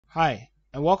Hi,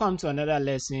 and welcome to another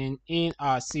lesson in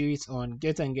our series on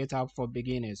Git and GitHub for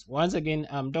beginners. Once again,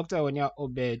 I'm Dr. Onya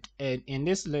Obed, and in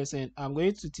this lesson, I'm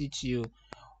going to teach you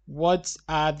what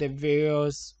are the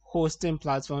various hosting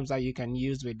platforms that you can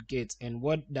use with Git and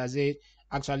what does it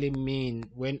actually mean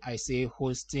when I say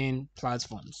hosting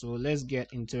platform. So let's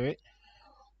get into it.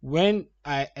 When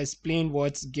I explained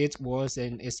what Git was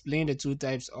and explained the two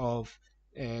types of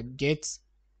Git,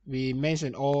 we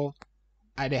mentioned all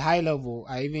at a high level.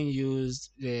 I even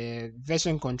used the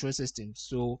version control system.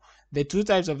 So the two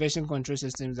types of version control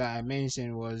systems that I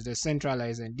mentioned was the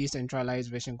centralized and decentralized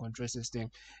version control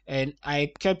system. And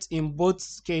I kept in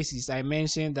both cases, I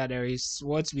mentioned that there is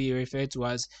what we refer to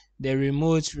as the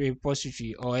remote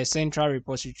repository or a central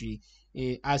repository,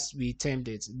 as we termed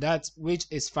it, that which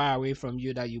is far away from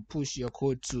you that you push your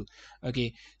code to.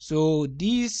 Okay, so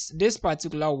this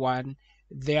particular one,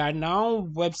 there are now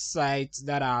websites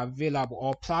that are available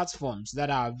or platforms that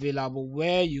are available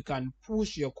where you can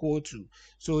push your code to.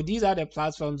 So these are the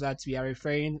platforms that we are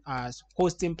referring as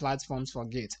hosting platforms for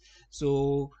Git.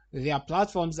 So there are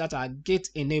platforms that are Git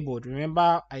enabled.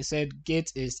 Remember, I said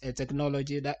Git is a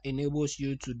technology that enables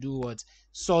you to do what?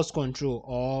 Source control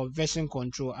or version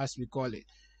control, as we call it.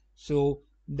 So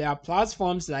there are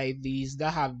platforms like these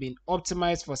that have been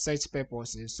optimized for such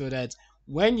purposes, so that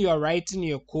when you are writing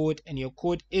your code and your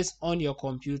code is on your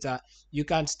computer, you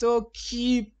can still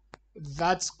keep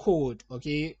that code,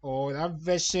 okay, or that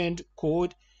versioned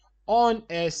code on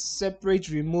a separate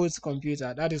remote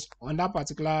computer that is on that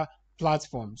particular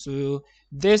platform. So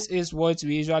this is what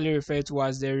we usually refer to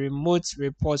as the remote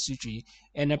repository,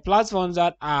 and the platforms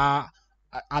that are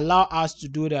allow us to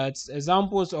do that.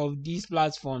 Examples of these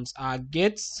platforms are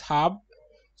GitHub.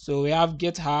 So we have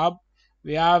GitHub,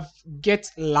 we have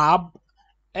GitLab,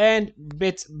 and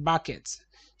Bitbucket.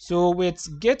 So with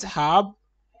GitHub,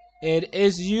 it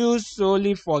is used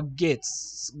solely for Git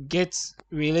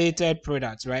related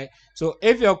products, right? So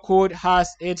if your code has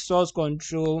its source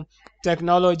control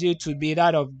technology to be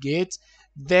that of Git,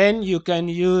 then you can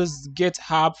use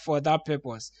GitHub for that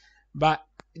purpose. But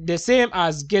the same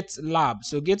as GitLab.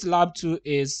 So GitLab too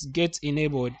is Git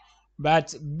enabled,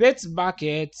 but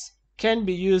Bitbucket can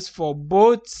be used for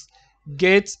both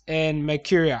Git and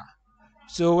Mercurial.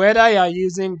 So whether you are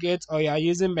using Git or you are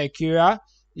using Mercurial,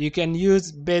 you can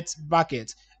use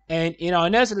Bitbucket. And in our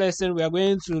next lesson, we are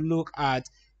going to look at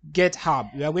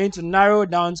GitHub. We are going to narrow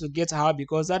down to GitHub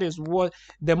because that is what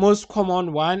the most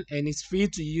common one and it's free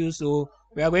to use. So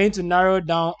we are going to narrow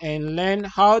down and learn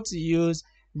how to use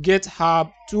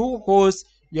GitHub to host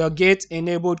your Git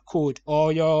enabled code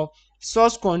or your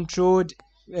source controlled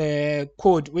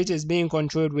code, which is being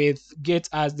controlled with Git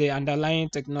as the underlying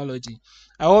technology.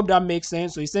 I hope that makes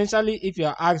sense. So essentially, if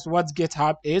you're asked what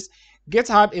GitHub is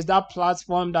that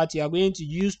platform that you are going to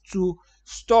use to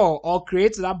store or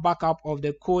create that backup of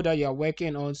the code that you're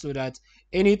working on, so that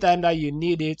anytime that you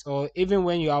need it or even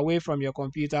when you're away from your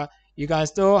computer, you can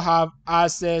still have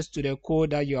access to the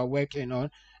code that you are working on.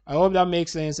 I hope that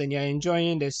makes sense and you're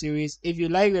enjoying the series. If you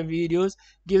like the videos,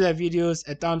 give the videos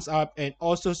a thumbs up and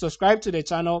also subscribe to the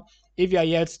channel if you are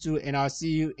yet to, and I'll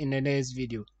see you in the next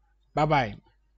video. Bye bye.